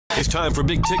It's time for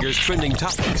Big Tigger's Trending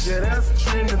Topics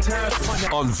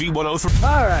on V103.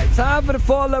 All right, time for the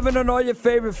 411 on all your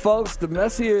favorite folks. The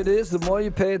messier it is, the more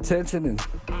you pay attention, and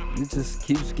it just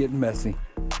keeps getting messy.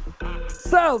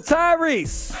 So,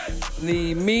 Tyrese,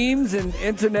 the memes and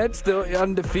internet still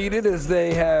undefeated as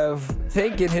they have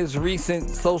taken his recent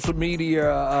social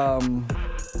media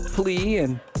plea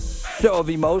and show of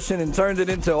emotion and turned it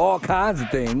into all kinds of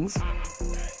things.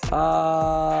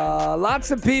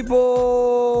 Lots of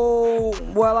people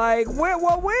were like,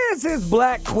 where's his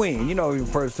black queen? You know, he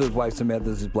refers to his wife Samantha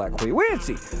as his black queen. Where is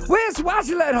she? Why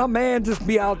she let her man just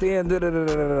be out there and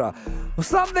da-da-da-da-da-da?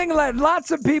 Something that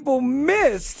lots of people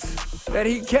missed that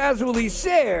he casually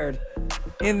shared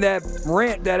in that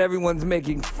rant that everyone's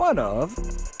making fun of.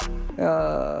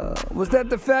 Was that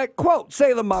the fact? Quote,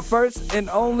 Sailor, my first and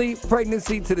only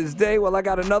pregnancy to this day. Well, I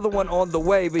got another one on the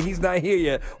way, but he's not here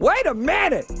yet. Wait a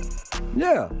minute!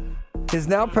 Yeah. His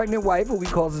now pregnant wife, who he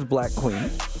calls his black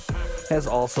queen, has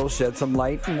also shed some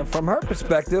light from her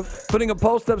perspective, putting a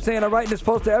post up saying, I'm writing this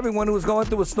post to everyone who is going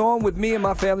through a storm with me and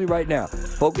my family right now.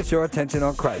 Focus your attention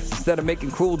on Christ. Instead of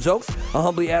making cruel jokes, I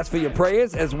humbly ask for your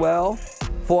prayers as well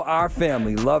for our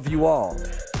family. Love you all.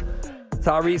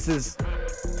 Tyrese has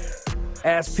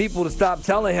asked people to stop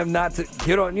telling him not to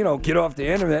get off the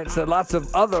internet. So lots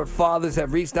of other fathers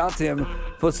have reached out to him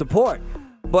for support.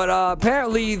 But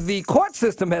apparently the court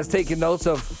system has taken notes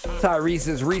of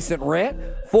Tyrese's recent rant.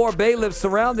 4 bailiffs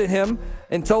surrounded him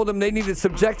and told him they needed to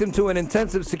subject him to an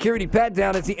intensive security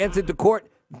pat-down as he entered the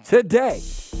court today.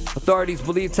 Authorities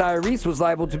believe Tyrese was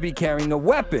liable to be carrying a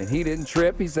weapon. He didn't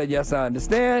trip. He said, yes, I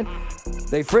understand.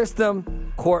 They frisked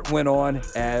him. Court went on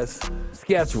as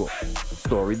scheduled.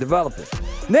 Story developing.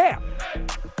 Now,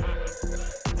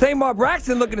 Tamar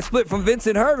Braxton looking to split from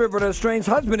Vincent Herbert, but her estranged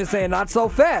husband is saying not so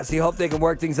fast. He hoped they can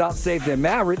work things out, save their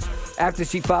marriage. After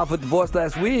she filed for divorce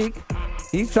last week,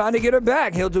 he's trying to get her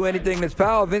back. He'll do anything in his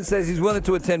power. Vince says he's willing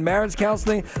to attend marriage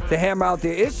counseling to hammer out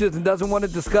their issues and doesn't want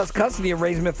to discuss custody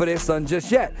arrangement for their son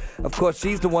just yet. Of course,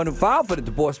 she's the one who filed for the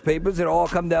divorce papers. It'll all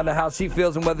come down to how she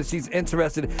feels and whether she's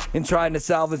interested in trying to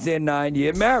salvage their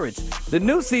 9-year marriage. The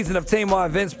new season of Tamar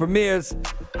and Vince premieres,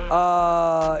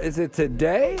 is it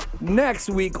today? Next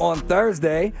week on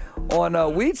Thursday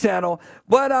on We Channel.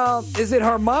 But is it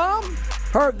her mom?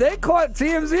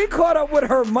 TMZ caught up with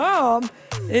her mom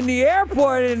in the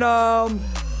airport, and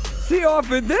she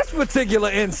offered this particular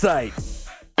insight.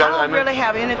 I don't really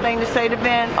have anything to say to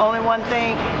Ben. Only one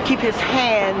thing, keep his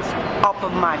hands off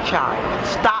of my child.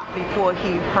 Stop before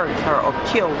he hurts her or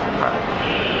kills her.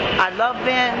 I love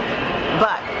Ben,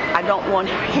 but I don't want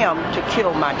him to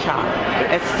kill my child.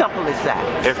 As simple as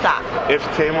that. Stop. If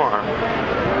Tamar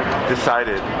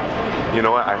decided, you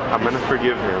know what, I'm going to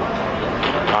forgive him,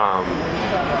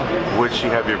 would she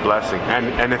have your blessing?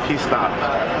 And if he stopped,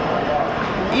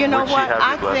 you know what?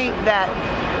 I think that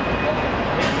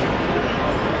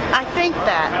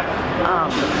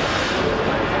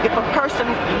if a person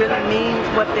really means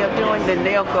what they're doing, then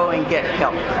they'll go and get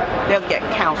help. They'll get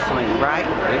counseling, right?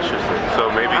 Interesting. So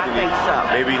maybe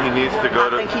maybe he needs to go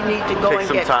I think he needs to go and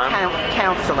get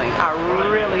counseling. I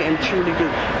really and truly do,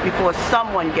 before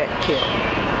someone gets killed.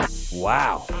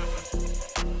 Wow.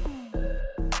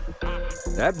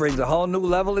 That brings a whole new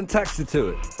level and texture to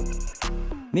it.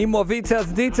 Need more details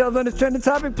on this trending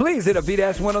topic? Please hit up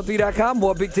V-103.com.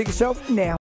 More Big Tigger Show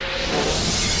now.